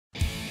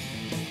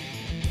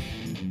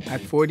At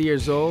 40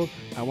 years old,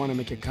 I want to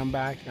make a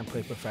comeback and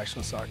play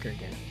professional soccer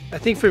again. I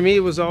think for me,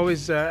 it was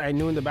always, I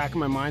knew in the back of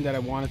my mind that I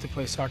wanted to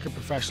play soccer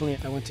professionally.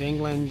 I went to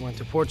England, went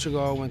to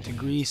Portugal, went to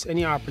Greece.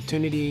 Any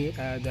opportunity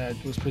that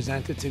was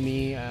presented to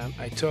me,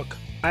 I took.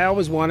 I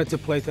always wanted to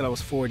play till I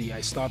was 40. I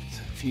stopped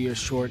a few years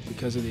short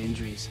because of the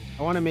injuries.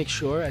 I want to make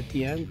sure at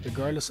the end,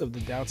 regardless of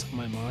the doubts of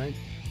my mind,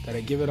 that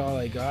I give it all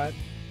I got,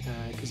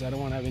 because I don't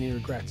want to have any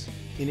regrets.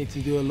 You need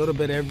to do a little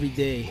bit every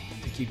day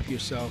to keep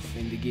yourself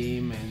in the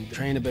game and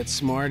train a bit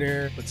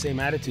smarter, but same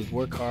attitude,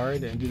 work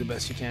hard and do the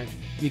best you can.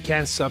 You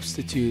can't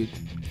substitute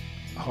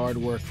hard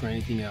work for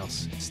anything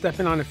else.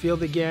 Stepping on the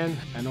field again,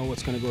 I know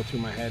what's going to go through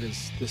my head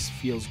is this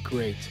feels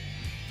great.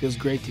 Feels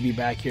great to be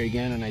back here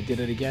again, and I did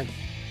it again.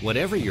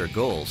 Whatever your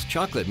goals,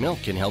 chocolate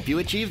milk can help you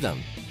achieve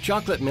them.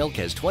 Chocolate milk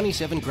has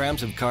 27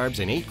 grams of carbs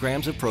and 8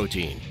 grams of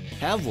protein.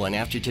 Have one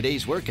after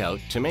today's workout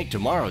to make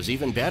tomorrow's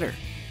even better.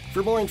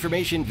 For more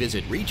information,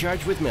 visit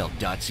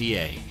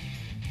rechargewithmilk.ca.